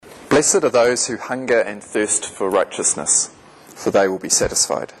Blessed are those who hunger and thirst for righteousness, for they will be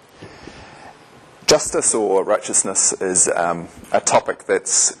satisfied. Justice or righteousness is a topic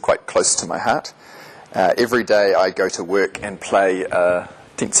that's quite close to my heart. Every day I go to work and play a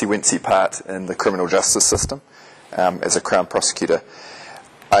teensy-weensy part in the criminal justice system as a Crown prosecutor.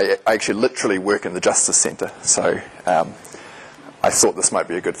 I actually literally work in the Justice Centre, so I thought this might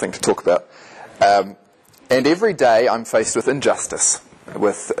be a good thing to talk about. And every day I'm faced with injustice,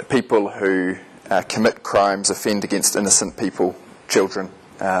 with people who commit crimes, offend against innocent people, children,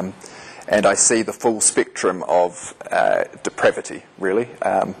 and I see the full spectrum of depravity, really.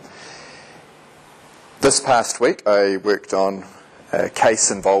 This past week I worked on a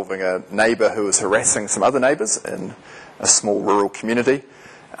case involving a neighbour who was harassing some other neighbours in a small rural community.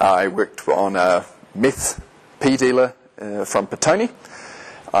 I worked on a meth pea dealer from Petone.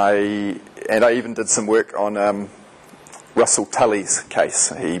 I even did some work on Russell Tully's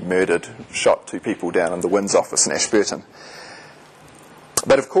case. He shot 2 people down in the Winds office in Ashburton.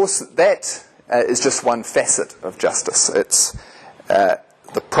 But of course that is just one facet of justice. It's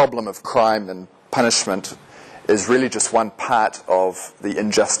the problem of crime and punishment is really just one part of the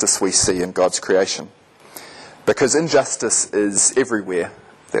injustice we see in God's creation. Because injustice is everywhere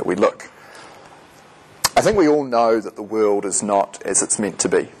that we look. I think we all know that the world is not as it's meant to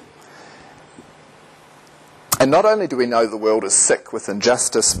be. And not only do we know the world is sick with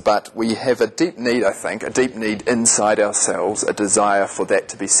injustice, but we have a deep need, I think, a deep need inside ourselves, a desire for that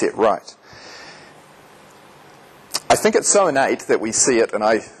to be set right. I think it's so innate that we see it, and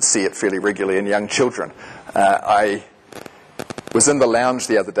I see it fairly regularly in young children. I was in the lounge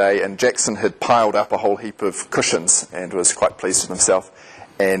the other day, and Jackson had piled up a whole heap of cushions and was quite pleased with himself.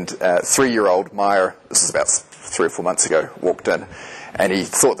 And 3-year-old Meyer, this is about 3 or 4 months ago, walked in, and he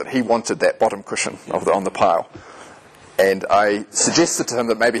thought that he wanted that bottom cushion on the pile. And I suggested to him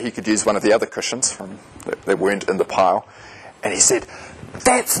that maybe he could use one of the other cushions that weren't in the pile. And he said,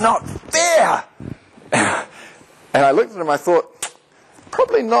 "That's not fair!" And I looked at him, I thought,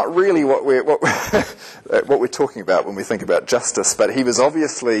 probably not really what we're talking about when we think about justice, but he was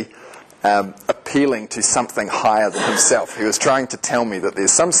obviously appealing to something higher than himself. He was trying to tell me that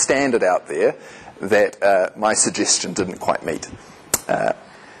there's some standard out there that my suggestion didn't quite meet.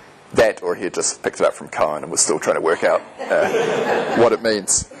 That, or he had just picked it up from Cohen and was still trying to work out what it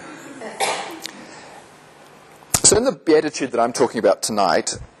means. So in the beatitude that I'm talking about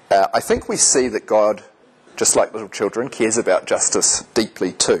tonight, I think we see that God, just like little children, cares about justice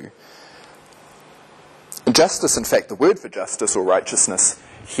deeply too. And justice, in fact, the word for justice or righteousness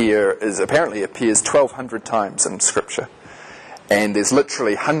here apparently appears 1,200 times in Scripture. And there's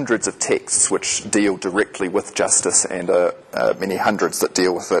literally hundreds of texts which deal directly with justice and many hundreds that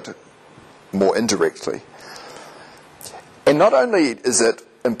deal with it more indirectly. And not only is it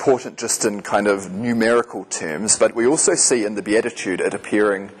important just in kind of numerical terms, but we also see in the Beatitude it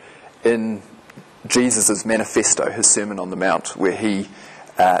appearing in Jesus' manifesto, his Sermon on the Mount, where he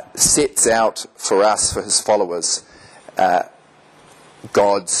sets out for us, for his followers,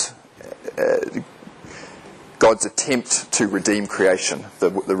 God's attempt to redeem creation, the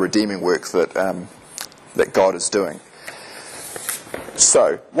redeeming work that God is doing.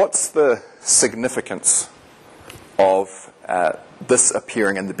 So, what's the significance of this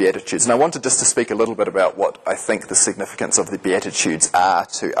appearing in the Beatitudes? And I wanted just to speak a little bit about what I think the significance of the Beatitudes are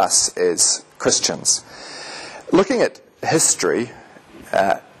to us as Christians. Looking at history,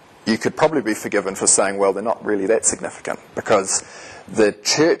 you could probably be forgiven for saying, well, they're not really that significant, because the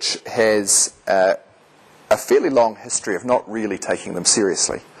church has a fairly long history of not really taking them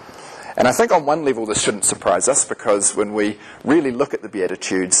seriously. And I think on one level this shouldn't surprise us, because when we really look at the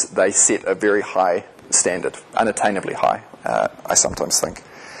Beatitudes, they set a very high standard, unattainably high, I sometimes think.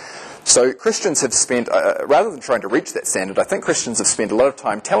 So Christians have spent, rather than trying to reach that standard, I think Christians have spent a lot of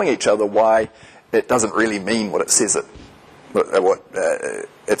time telling each other why it doesn't really mean what it says what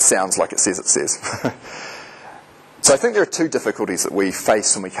it sounds like it says. So I think there are 2 difficulties that we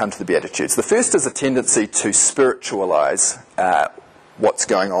face when we come to the Beatitudes. The first is a tendency to spiritualize what's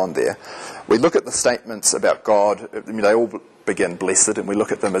going on there. We look at the statements about God, they all begin blessed, and we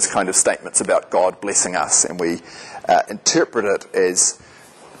look at them as kind of statements about God blessing us, and we interpret it as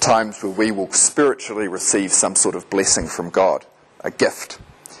times where we will spiritually receive some sort of blessing from God, a gift.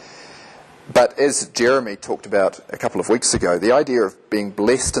 But as Jeremy talked about a couple of weeks ago, the idea of being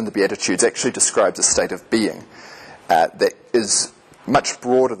blessed in the Beatitudes actually describes a state of being that is much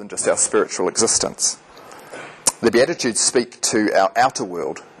broader than just our spiritual existence. The Beatitudes speak to our outer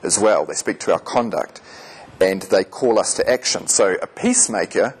world as well. They speak to our conduct, and they call us to action. So a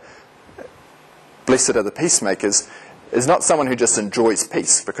peacemaker, blessed are the peacemakers, is not someone who just enjoys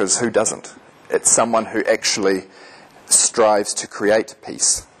peace, because who doesn't? It's someone who actually strives to create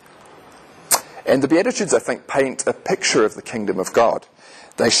peace. And the Beatitudes, I think, paint a picture of the kingdom of God.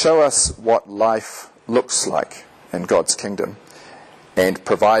 They show us what life looks like in God's kingdom and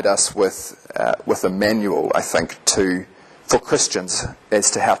provide us with a manual, I think, for Christians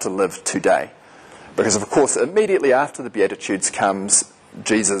as to how to live today. Because, of course, immediately after the Beatitudes comes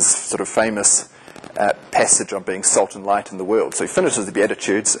Jesus' sort of famous passage on being salt and light in the world. So he finishes the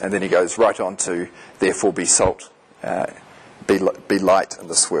Beatitudes and then he goes right on to, therefore be salt, be light in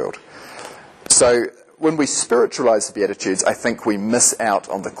this world. So when we spiritualize the Beatitudes, I think we miss out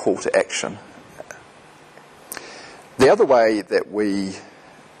on the call to action. The other way that we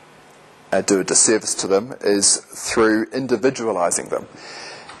do a disservice to them is through individualizing them.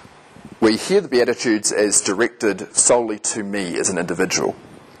 We hear the Beatitudes as directed solely to me as an individual,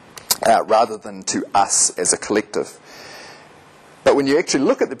 rather than to us as a collective. But when you actually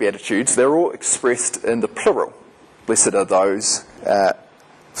look at the Beatitudes, they're all expressed in the plural. Blessed are those,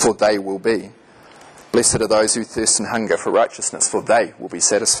 for they will be. Blessed are those who thirst and hunger for righteousness, for they will be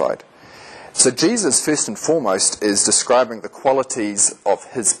satisfied. So Jesus, first and foremost, is describing the qualities of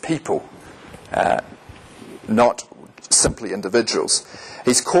his people, not simply individuals.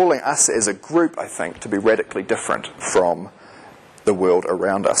 He's calling us as a group, I think, to be radically different from the world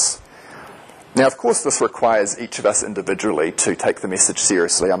around us. Now, of course, this requires each of us individually to take the message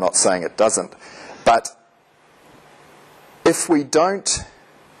seriously. I'm not saying it doesn't. But if we don't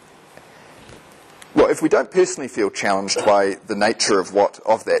personally feel challenged by the nature of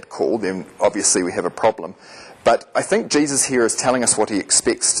that call, then obviously we have a problem. But I think Jesus here is telling us what he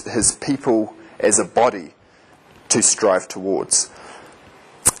expects his people as a body to strive towards.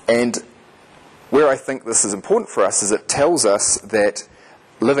 And where I think this is important for us is it tells us that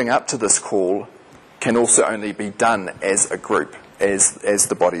living up to this call can also only be done as a group, as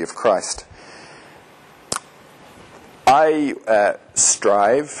the body of Christ. I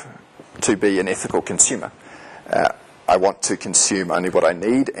strive to be an ethical consumer. I want to consume only what I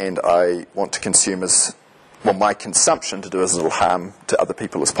need, and I want to consume my consumption to do as little harm to other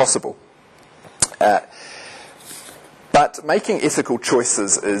people as possible. But making ethical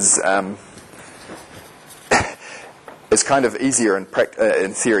choices is kind of easier in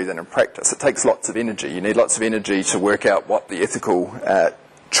theory than in practice. It takes lots of energy. You need lots of energy to work out what the ethical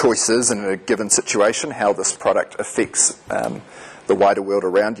choice is in a given situation, how this product affects the wider world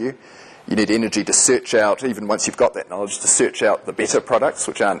around you. You need energy to search out, even once you've got that knowledge, to search out the better products,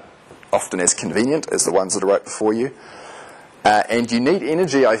 which aren't often as convenient as the ones that are right before you. And you need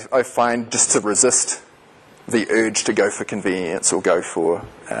energy, I find, just to resist the urge to go for convenience or go for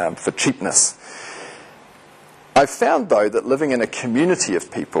cheapness. I've found, though, that living in a community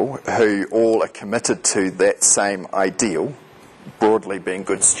of people who all are committed to that same ideal, broadly being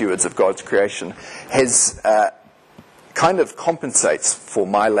good stewards of God's creation, has kind of compensates for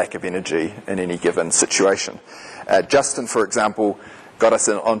my lack of energy in any given situation. Justin, for example, got us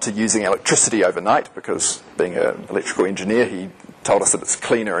onto using electricity overnight because, being an electrical engineer, he told us that it's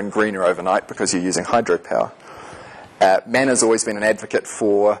cleaner and greener overnight because you're using hydropower. Manna's always been an advocate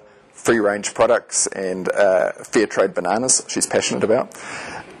for free-range products and fair trade bananas, she's passionate about.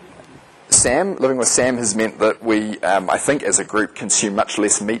 Sam, living with Sam has meant that we, I think as a group, consume much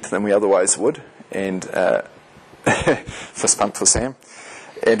less meat than we otherwise would, and fist pump for Sam.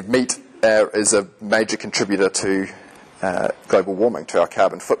 And meat is a major contributor to global warming, to our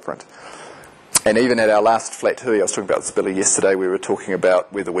carbon footprint. And even at our last Flat Hui, I was talking about this, Billy, yesterday, we were talking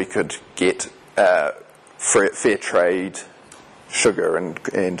about whether we could get fair trade sugar and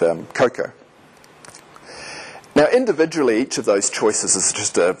cocoa. Now, individually, each of those choices is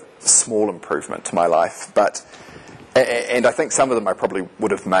just a small improvement to my life, and I think some of them I probably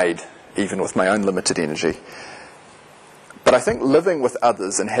would have made even with my own limited energy. But I think living with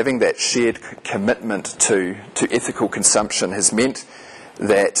others and having that shared commitment to ethical consumption has meant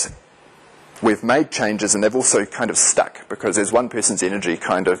that we've made changes, and they've also kind of stuck, because as one person's energy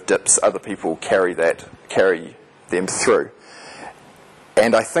kind of dips, other people carry them through.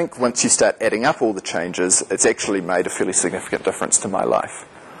 And I think once you start adding up all the changes, it's actually made a fairly significant difference to my life.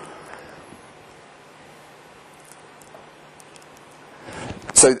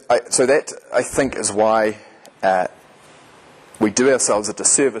 So that, I think, is why we do ourselves a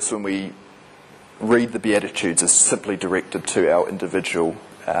disservice when we read the Beatitudes as simply directed to our individual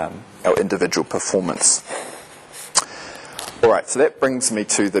performance. All right, so that brings me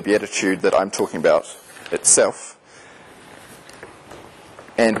to the Beatitude that I'm talking about itself.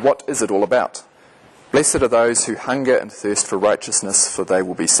 And what is it all about? Blessed are those who hunger and thirst for righteousness, for they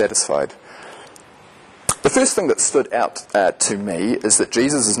will be satisfied. The first thing that stood out to me is that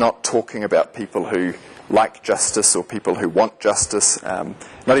Jesus is not talking about people who like justice or people who want justice,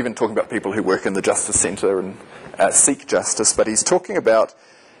 not even talking about people who work in the Justice Centre and seek justice, but he's talking about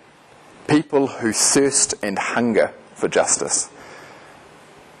people who thirst and hunger for justice.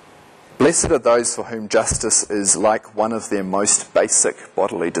 Blessed are those for whom justice is like one of their most basic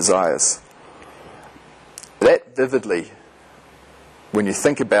bodily desires. That vividly, when you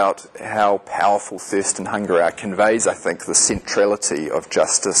think about how powerful thirst and hunger are, conveys, I think, the centrality of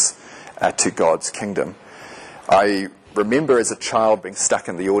justice to God's kingdom. I remember as a child being stuck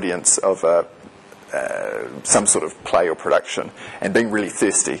in the audience of some sort of play or production and being really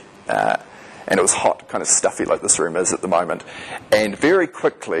thirsty. And it was hot, kind of stuffy like this room is at the moment. And very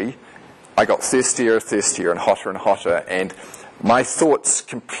quickly, I got thirstier and hotter, and my thoughts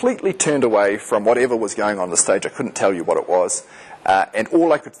completely turned away from whatever was going on the stage. I couldn't tell you what it was. And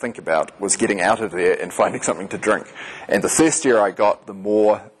all I could think about was getting out of there and finding something to drink. And the thirstier I got, the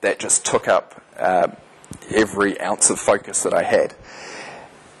more that just took up every ounce of focus that I had.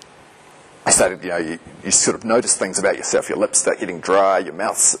 I started, you sort of notice things about yourself. Your lips start getting dry, your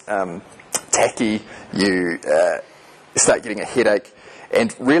mouth's tacky, you start getting a headache.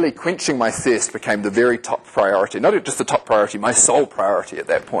 And really quenching my thirst became the very top priority. Not just the top priority, my sole priority at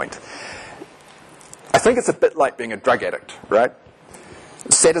that point. I think it's a bit like being a drug addict, right?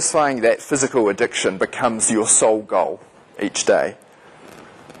 Satisfying that physical addiction becomes your sole goal each day.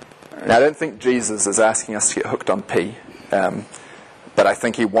 Now, I don't think Jesus is asking us to get hooked on pee, but I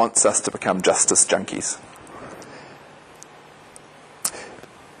think he wants us to become justice junkies.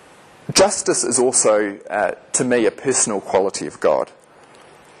 Justice is also, to me, a personal quality of God.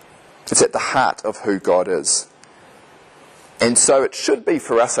 It's at the heart of who God is. And so it should be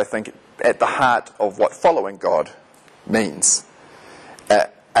for us, I think, at the heart of what following God means.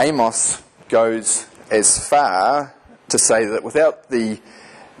 Amos goes as far to say that without the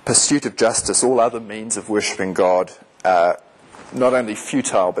pursuit of justice, all other means of worshipping God are not only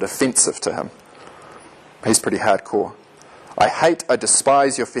futile but offensive to him. He's pretty hardcore. I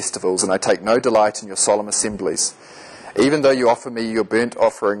despise your festivals, and I take no delight in your solemn assemblies. Even though you offer me your burnt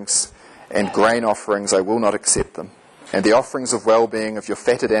offerings and grain offerings, I will not accept them. And the offerings of well-being of your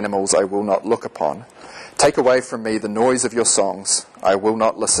fatted animals I will not look upon. Take away from me the noise of your songs. I will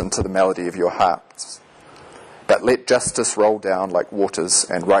not listen to the melody of your harps. But let justice roll down like waters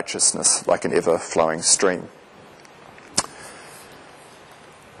and righteousness like an ever-flowing stream.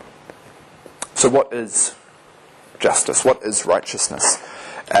 So what is justice? What is righteousness?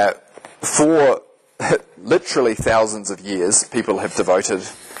 For literally thousands of years, people have devoted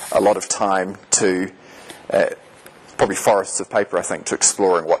a lot of time to, probably forests of paper, I think, to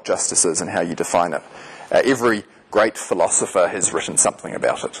exploring what justice is and how you define it. Every great philosopher has written something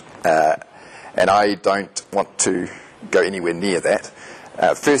about it. And I don't want to go anywhere near that.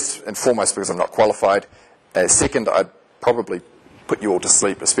 First and foremost, because I'm not qualified. Second, I'd probably put you all to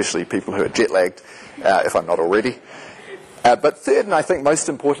sleep, especially people who are jet-lagged, if I'm not already. But third, and I think most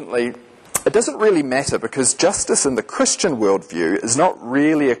importantly, it doesn't really matter, because justice in the Christian worldview is not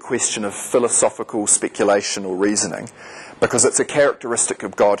really a question of philosophical speculation or reasoning, because it's a characteristic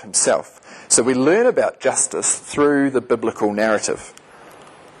of God himself. So we learn about justice through the biblical narrative.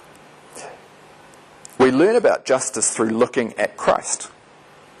 We learn about justice through looking at Christ.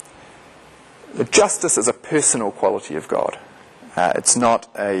 Justice is a personal quality of God. It's not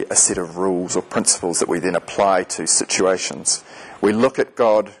a set of rules or principles that we then apply to situations. We look at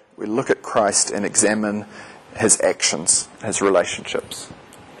God, we look at Christ and examine his actions, his relationships,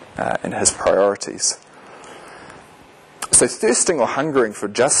 and his priorities. So thirsting or hungering for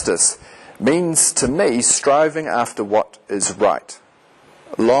justice means, to me, striving after what is right,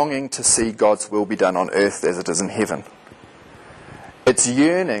 longing to see God's will be done on earth as it is in heaven. It's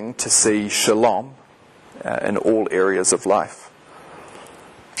yearning to see shalom in all areas of life.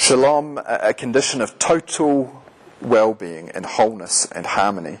 Shalom, a condition of total well-being and wholeness and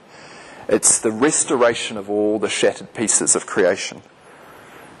harmony. It's the restoration of all the shattered pieces of creation.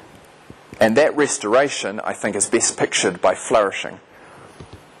 And that restoration, I think, is best pictured by flourishing.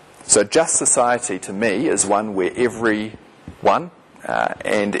 So just society, to me, is one where everyone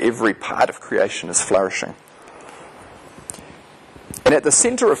and every part of creation is flourishing. And at the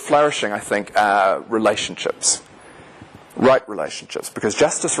centre of flourishing, I think, are relationships. Right relationships, because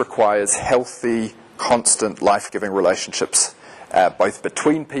justice requires healthy, constant, life-giving relationships, both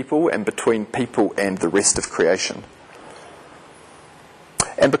between people and the rest of creation.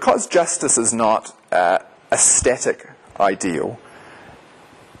 And because justice is not a static ideal,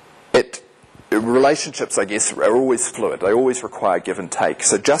 relationships, I guess, are always fluid. They always require give and take.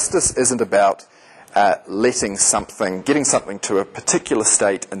 So justice isn't about getting something to a particular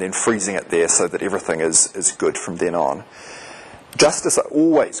state and then freezing it there so that everything is good from then on. Justice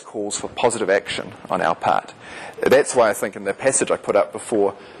always calls for positive action on our part. That's why I think in the passage I put up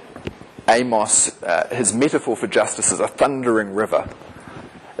before, Amos, his metaphor for justice is a thundering river.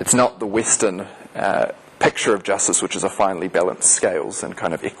 It's not the Western picture of justice, which is a finely balanced scales and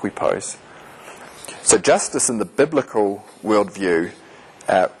kind of equipoise. So justice in the biblical worldview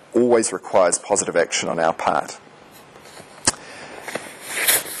always requires positive action on our part.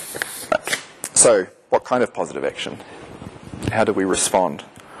 So, what kind of positive action? How do we respond?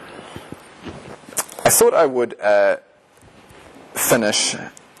 I thought I would finish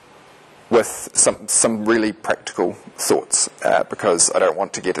with some really practical thoughts, because I don't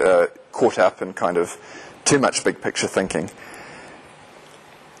want to get caught up in kind of too much big picture thinking.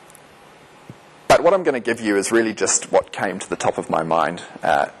 But what I'm going to give you is really just what came to the top of my mind.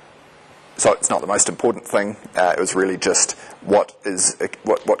 So it's not the most important thing. It was really just what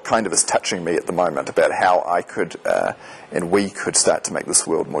kind of is touching me at the moment about how I could and we could start to make this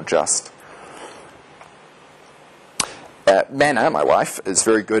world more just. Manna, my wife, is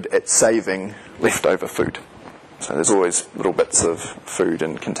very good at saving leftover food. So there's always little bits of food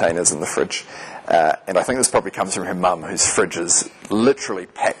in containers in the fridge. And I think this probably comes from her mum, whose fridge is literally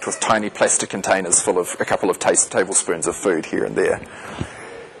packed with tiny plastic containers full of a couple of tablespoons of food here and there.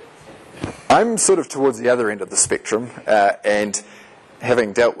 I'm sort of towards the other end of the spectrum, and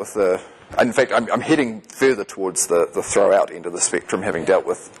having dealt with in fact, I'm heading further towards the throw-out end of the spectrum, having dealt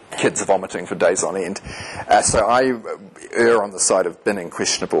with kids vomiting for days on end. So I err on the side of binning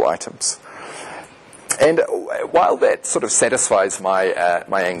questionable items. And while that sort of satisfies my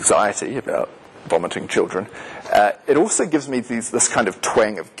anxiety about vomiting children, it also gives me this kind of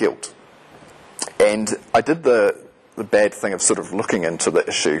twang of guilt. And I did the bad thing of sort of looking into the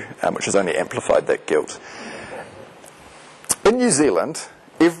issue, which has only amplified that guilt. In New Zealand,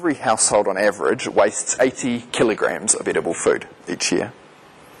 every household on average wastes 80 kilograms of edible food each year.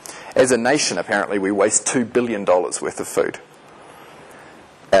 As a nation, apparently, we waste $2 billion worth of food.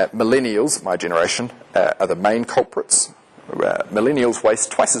 Millennials, my generation, are the main culprits. Millennials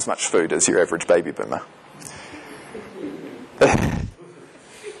waste twice as much food as your average baby boomer.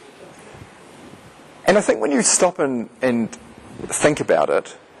 And I think when you stop and think about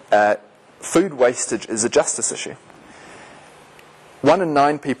it, food wastage is a justice issue. 1 in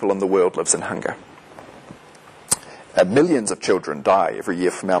 9 people in the world lives in hunger. Millions of children die every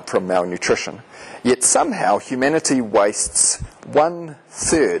year from malnutrition. Yet somehow humanity wastes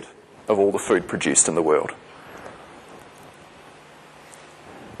 1/3 of all the food produced in the world.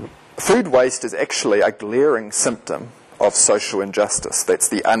 Food waste is actually a glaring symptom of social injustice. That's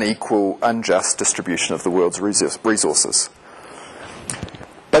the unequal, unjust distribution of the world's resources.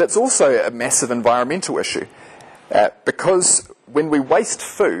 But it's also a massive environmental issue, because when we waste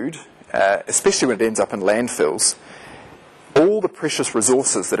food, especially when it ends up in landfills, all the precious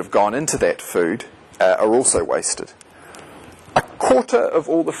resources that have gone into that food are also wasted. 1/4 of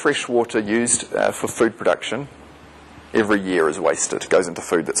all the fresh water used for food production every year is wasted, goes into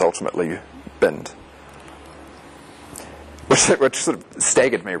food that's ultimately binned. Which sort of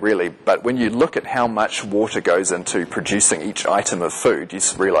staggered me, really, but when you look at how much water goes into producing each item of food, you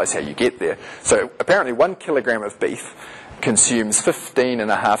realise how you get there. So apparently 1 kilogram of beef consumes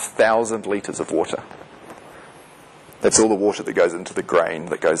 15,500 litres of water. That's all the water that goes into the grain,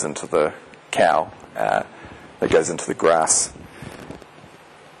 that goes into the cow, that goes into the grass.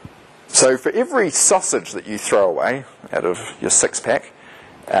 So for every sausage that you throw away out of your 6-pack,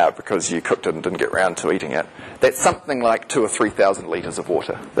 because you cooked it and didn't get round to eating it, that's something like 2,000 or 3,000 litres of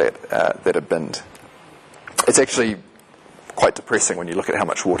water that are binned. It's actually quite depressing when you look at how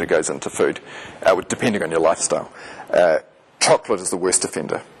much water goes into food, depending on your lifestyle. Chocolate is the worst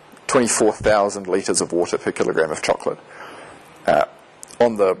offender. 24,000 litres of water per kilogram of chocolate.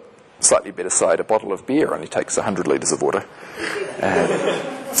 On the slightly better side, a bottle of beer only takes 100 litres of water.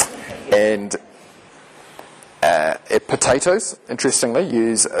 And potatoes, interestingly,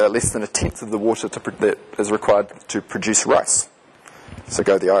 use less than 1/10 of the water that is required to produce rice. So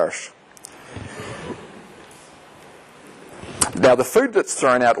go the Irish. Now, the food that's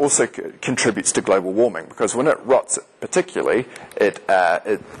thrown out also contributes to global warming, because when it rots, particularly, it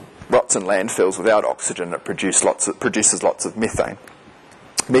rots in landfills without oxygen. It produces lots of methane.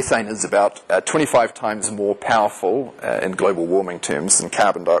 Methane is about 25 times more powerful in global warming terms than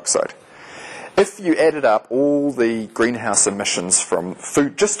carbon dioxide. If you added up all the greenhouse emissions from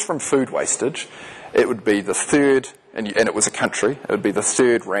food, just from food wastage, it would be the third, and it was a country, it would be the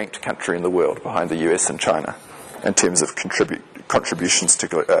third ranked country in the world behind the US and China in terms of contributions to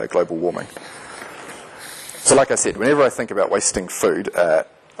global warming. So like I said, whenever I think about wasting food,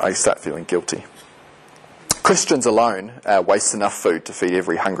 I start feeling guilty. Christians alone waste enough food to feed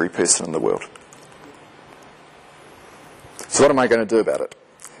every hungry person in the world. So what am I going to do about it?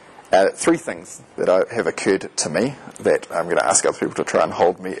 3 things that have occurred to me that I'm going to ask other people to try and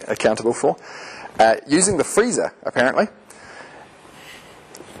hold me accountable for. Using the freezer, apparently.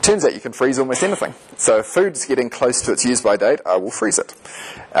 Turns out you can freeze almost anything. So if food's getting close to its use-by date, I will freeze it.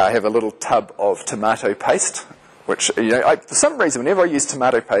 I have a little tub of tomato paste, which, for some reason, whenever I use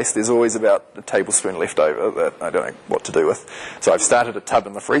tomato paste, there's always about a tablespoon left over that I don't know what to do with. So I've started a tub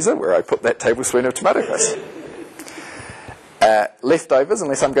in the freezer where I put that tablespoon of tomato paste. Leftovers,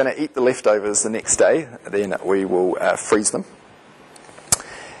 unless I'm going to eat the leftovers the next day, then we will freeze them.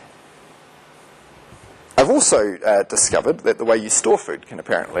 I've also discovered that the way you store food can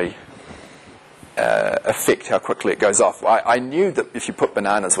apparently affect how quickly it goes off. I knew that if you put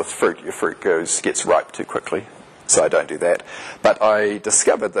bananas with fruit, your fruit gets ripe too quickly, so I don't do that. But I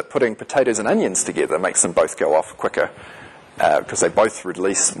discovered that putting potatoes and onions together makes them both go off quicker, because they both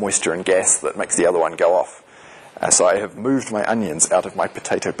release moisture and gas that makes the other one go off. So I have moved my onions out of my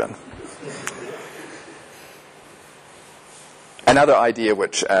potato bin. Another idea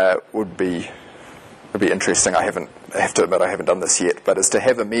which would be interesting, I have to admit I haven't done this yet, but is to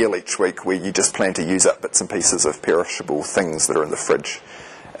have a meal each week where you just plan to use up bits and pieces of perishable things that are in the fridge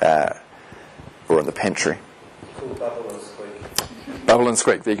or in the pantry. Cool, bubble and squeak. Bubble and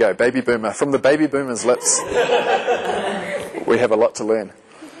squeak, there you go. Baby boomer. From the baby boomer's lips, we have a lot to learn.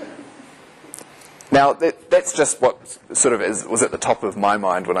 Now, that's just what sort of was at the top of my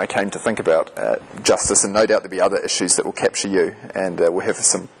mind when I came to think about justice, and no doubt there'll be other issues that will capture you, and we'll have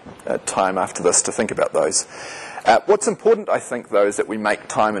some time after this to think about those. What's important, I think, though, is that we make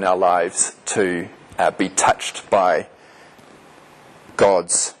time in our lives to be touched by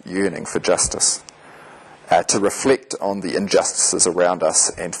God's yearning for justice, to reflect on the injustices around us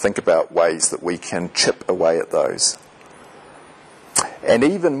and think about ways that we can chip away at those. And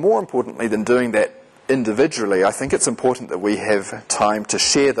even more importantly than doing that individually, I think it's important that we have time to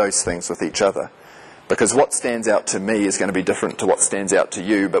share those things with each other. Because what stands out to me is going to be different to what stands out to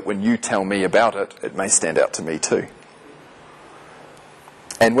you, but when you tell me about it, it may stand out to me too.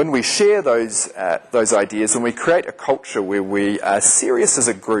 And when we share those ideas, when we create a culture where we are serious as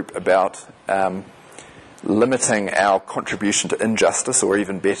a group about limiting our contribution to injustice, or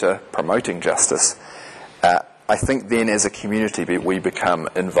even better, promoting justice, I think then as a community we become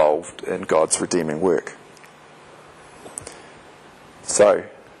involved in God's redeeming work. So,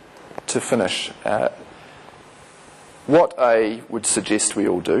 to finish, what I would suggest we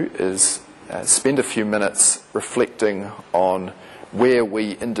all do is spend a few minutes reflecting on where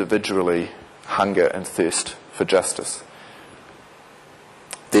we individually hunger and thirst for justice.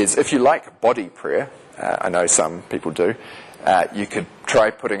 There's, if you like, body prayer. I know some people do. You could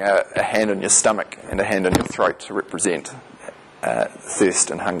try putting a hand on your stomach and a hand on your throat to represent thirst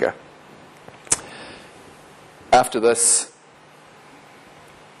and hunger. After this,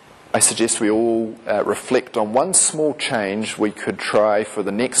 I suggest we all reflect on one small change we could try for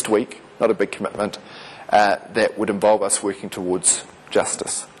the next week, not a big commitment, that would involve us working towards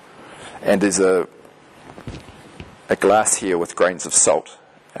justice. And there's a glass here with grains of salt.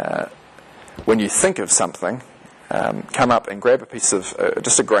 When you think of something, come up and grab a piece of,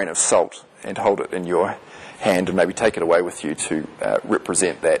 just a grain of salt, and hold it in your hand and maybe take it away with you to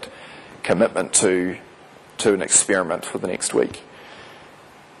represent that commitment to an experiment for the next week.